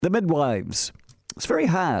The midwives. It's very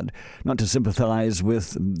hard not to sympathise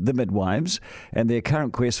with the midwives and their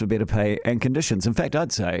current quest for better pay and conditions. In fact,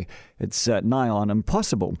 I'd say it's nigh on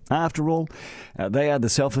impossible. After all, they are the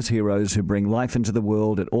selfless heroes who bring life into the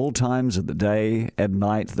world at all times of the day and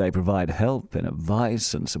night. They provide help and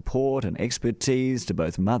advice and support and expertise to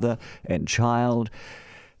both mother and child.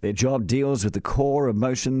 Their job deals with the core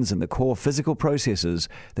emotions and the core physical processes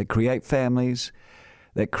that create families,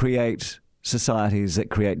 that create societies, that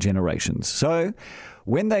create generations. So,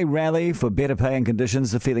 when they rally for better pay and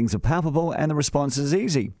conditions, the feelings are palpable and the response is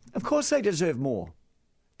easy. Of course they deserve more.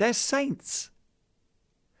 They're saints.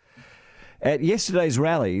 At yesterday's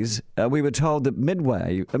rallies, we were told that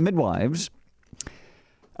midwives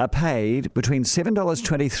are paid between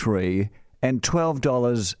 $7.23 and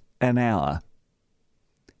 $12 an hour.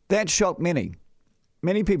 That shocked many.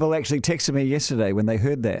 Many people actually texted me yesterday when they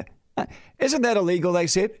heard that. Isn't that illegal, they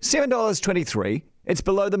said? $7.23. It's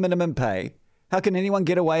below the minimum pay. How can anyone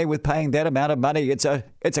get away with paying that amount of money? It's a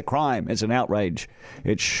crime. It's an outrage.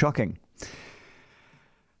 It's shocking.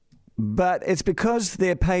 But it's because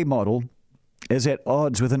their pay model is at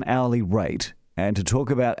odds with an hourly rate. And to talk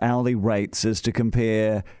about hourly rates is to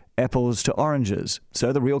compare apples to oranges.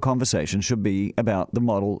 So the real conversation should be about the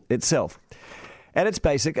model itself. At its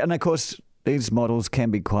basic, and of course, these models can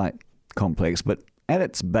be quite complex, but at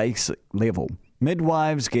its basic level,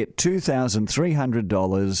 midwives get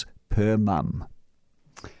 $2,300 per mum.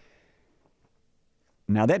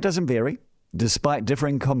 Now, that doesn't vary, despite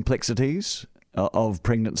differing complexities of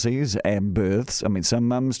pregnancies and births. I mean, some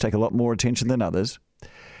mums take a lot more attention than others.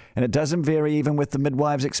 And it doesn't vary even with the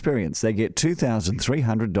midwives' experience. They get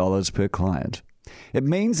 $2,300 per client. It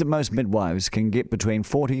means that most midwives can get between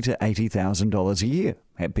 $40,000 to $80,000 a year.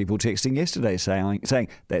 Had people texting yesterday saying,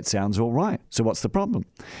 that sounds all right. So what's the problem?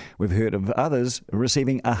 We've heard of others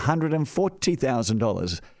receiving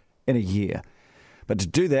 $140,000 in a year. But to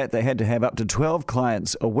do that, they had to have up to 12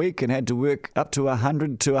 clients a week and had to work up to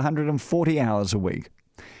 100 to 140 hours a week.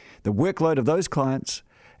 The workload of those clients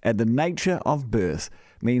and the nature of birth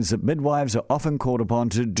means that midwives are often called upon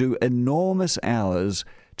to do enormous hours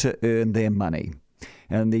to earn their money.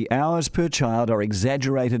 And the hours per child are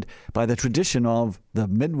exaggerated by the tradition of the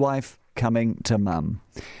midwife coming to mum.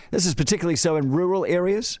 This is particularly so in rural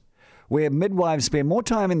areas where midwives spend more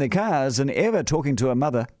time in their cars than ever talking to a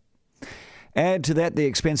mother. Add to that the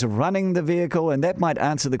expense of running the vehicle, and that might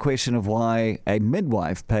answer the question of why a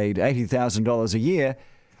midwife paid $80,000 a year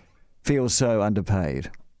feels so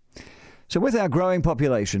underpaid. So with our growing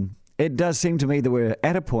population, it does seem to me that we're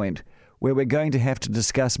at a point where we're going to have to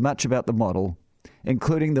discuss much about the model,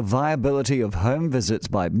 including the viability of home visits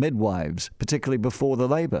by midwives, particularly before the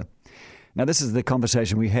labour. Now, this is the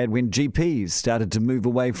conversation we had when GPs started to move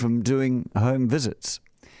away from doing home visits.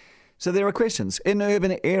 So there are questions. In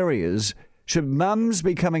urban areas, should mums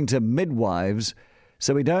be coming to midwives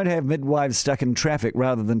so we don't have midwives stuck in traffic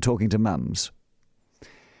rather than talking to mums?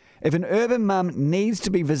 If an urban mum needs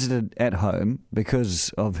to be visited at home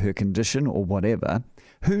because of her condition or whatever,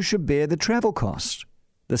 who should bear the travel cost?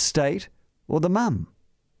 The state or the mum?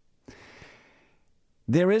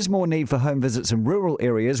 There is more need for home visits in rural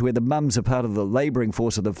areas where the mums are part of the labouring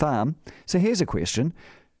force of the farm. So here's a question.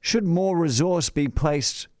 Should more resource be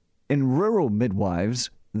placed in rural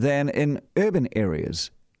midwives than in urban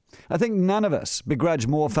areas? I think none of us begrudge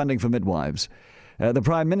more funding for midwives. The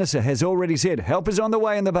Prime Minister has already said help is on the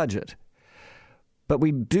way in the budget. But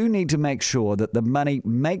we do need to make sure that the money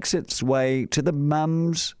makes its way to the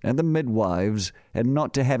mums and the midwives and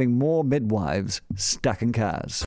not to having more midwives stuck in cars.